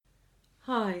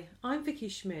Hi, I'm Vicky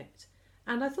Schmidt,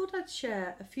 and I thought I'd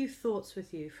share a few thoughts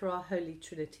with you for our Holy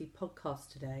Trinity podcast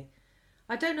today.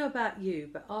 I don't know about you,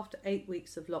 but after 8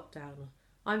 weeks of lockdown,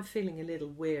 I'm feeling a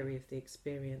little weary of the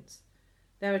experience.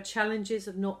 There are challenges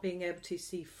of not being able to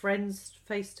see friends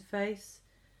face to face.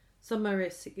 Some are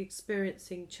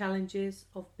experiencing challenges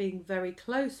of being very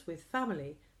close with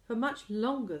family for much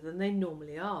longer than they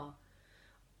normally are.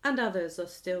 And others are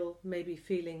still maybe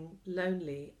feeling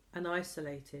lonely and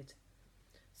isolated.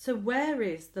 So where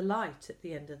is the light at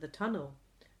the end of the tunnel?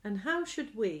 And how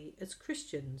should we, as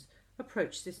Christians,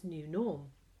 approach this new norm?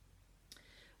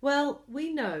 Well,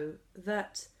 we know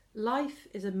that life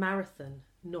is a marathon,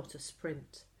 not a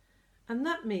sprint. And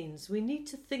that means we need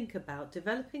to think about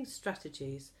developing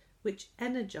strategies which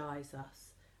energise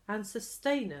us and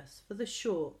sustain us for the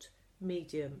short,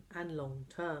 medium and long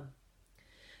term.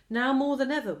 Now more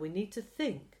than ever, we need to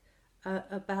think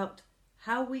about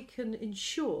how we can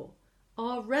ensure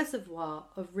our reservoir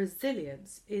of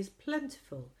resilience is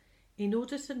plentiful in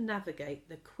order to navigate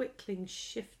the quickly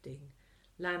shifting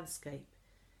landscape.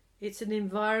 It's an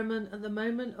environment at the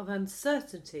moment of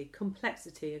uncertainty,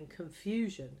 complexity and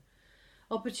confusion.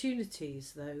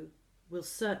 Opportunities, though, will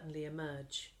certainly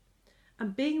emerge.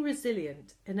 And being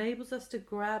resilient enables us to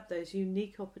grab those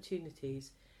unique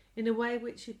opportunities in a way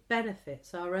which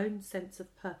benefits our own sense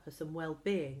of purpose and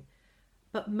well-being,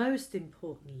 but most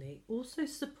importantly also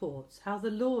supports how the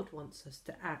Lord wants us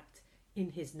to act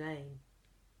in his name.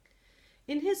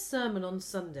 In his sermon on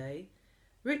Sunday,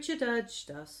 Richard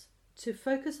urged us to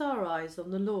focus our eyes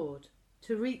on the Lord,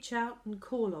 to reach out and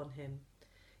call on him,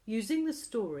 using the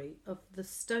story of the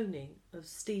stoning of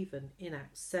Stephen in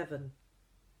Acts 7.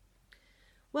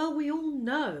 Well, we all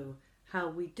know how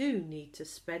we do need to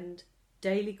spend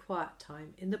daily quiet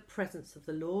time in the presence of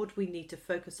the Lord. We need to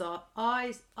focus our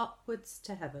eyes upwards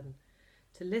to heaven,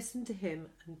 to listen to him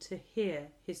and to hear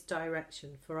his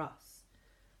direction for us.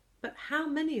 But how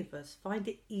many of us find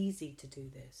it easy to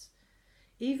do this,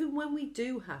 even when we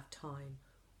do have time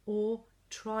or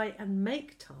try and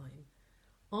make time?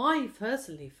 I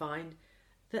personally find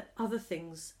that other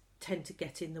things tend to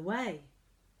get in the way.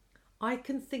 I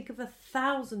can think of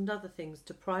 1,000 other things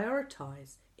to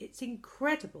prioritise. It's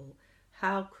incredible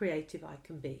how creative I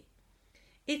can be.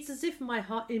 It's as if in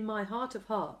my heart of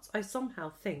hearts I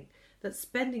somehow think that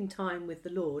spending time with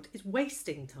the Lord is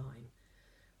wasting time.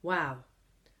 Wow,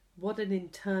 what an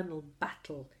internal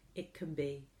battle it can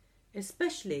be,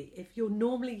 especially if you're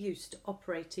normally used to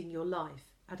operating your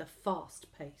life at a fast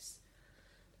pace.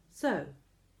 So,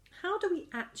 how do we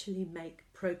actually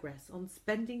make progress on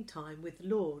spending time with the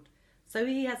Lord so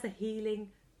he has a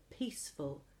healing,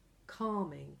 peaceful,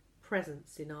 calming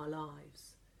presence in our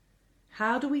lives?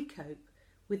 How do we cope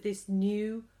with this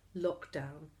new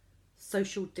lockdown,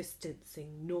 social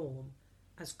distancing norm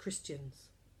as Christians?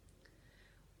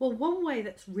 Well, one way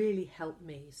that's really helped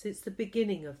me since the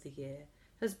beginning of the year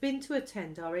has been to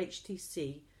attend our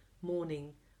HTC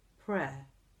morning prayer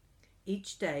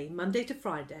each day, Monday to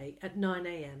Friday at 9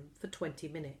 a.m. for 20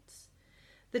 minutes.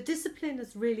 The discipline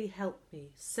has really helped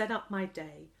me set up my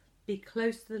day, be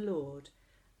close to the Lord,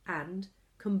 and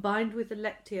combined with the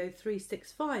Lectio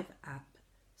 365 app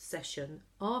session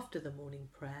after the morning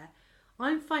prayer,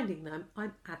 I'm finding that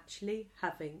I'm actually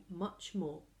having much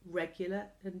more regular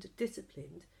and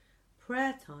disciplined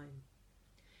prayer time.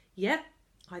 Yet,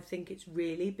 I think it's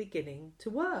really beginning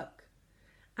to work.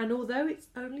 And although it's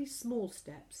only small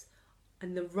steps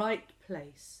in the right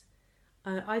place,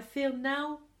 I feel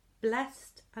now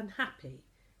blessed and happy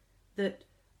that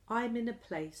I'm in a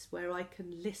place where I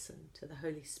can listen to the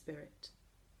Holy Spirit.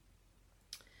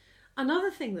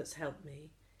 Another thing that's helped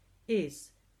me is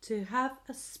to have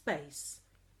a space,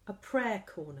 a prayer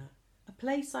corner, a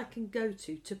place I can go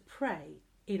to pray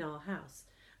in our house.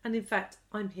 And in fact,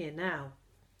 I'm here now.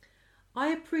 I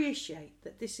appreciate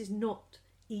that this is not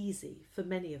easy for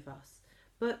many of us,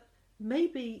 but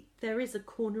maybe there is a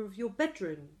corner of your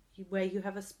bedroom where you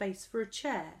have a space for a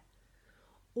chair,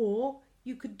 or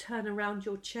you could turn around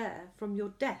your chair from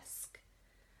your desk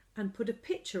and put a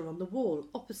picture on the wall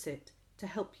opposite to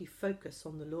help you focus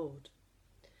on the Lord.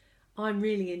 I'm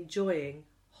really enjoying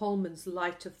Holman's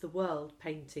Light of the World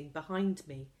painting behind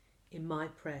me in my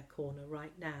prayer corner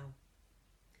right now.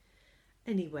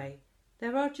 Anyway,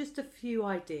 there are just a few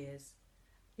ideas.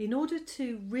 In order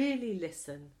to really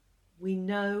listen, we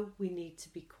know we need to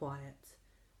be quiet,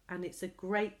 and it's a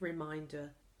great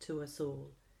reminder to us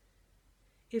all.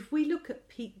 If we look at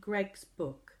Pete Greig's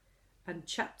book and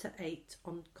chapter 8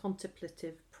 on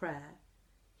contemplative prayer,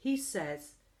 he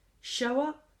says, show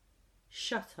up,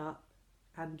 shut up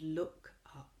and look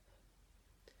up,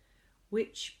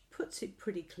 which puts it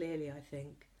pretty clearly, I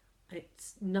think.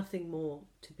 It's nothing more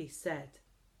to be said.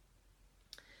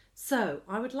 So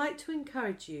I would like to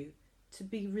encourage you to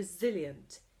be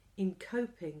resilient in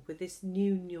coping with this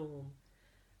new norm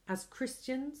as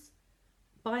Christians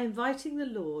by inviting the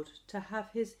Lord to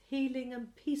have his healing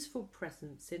and peaceful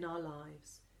presence in our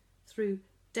lives through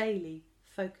daily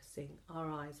focusing our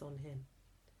eyes on him.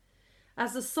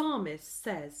 As the psalmist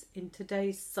says in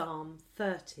today's Psalm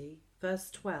 30 verse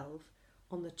 12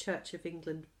 on the Church of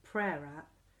England prayer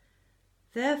app,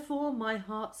 "Therefore my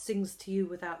heart sings to you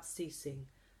without ceasing,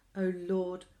 O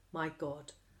Lord my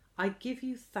God, I give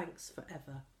you thanks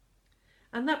forever."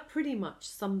 And that pretty much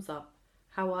sums up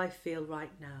how I feel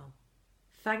right now.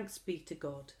 Thanks be to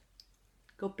God.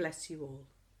 God bless you all.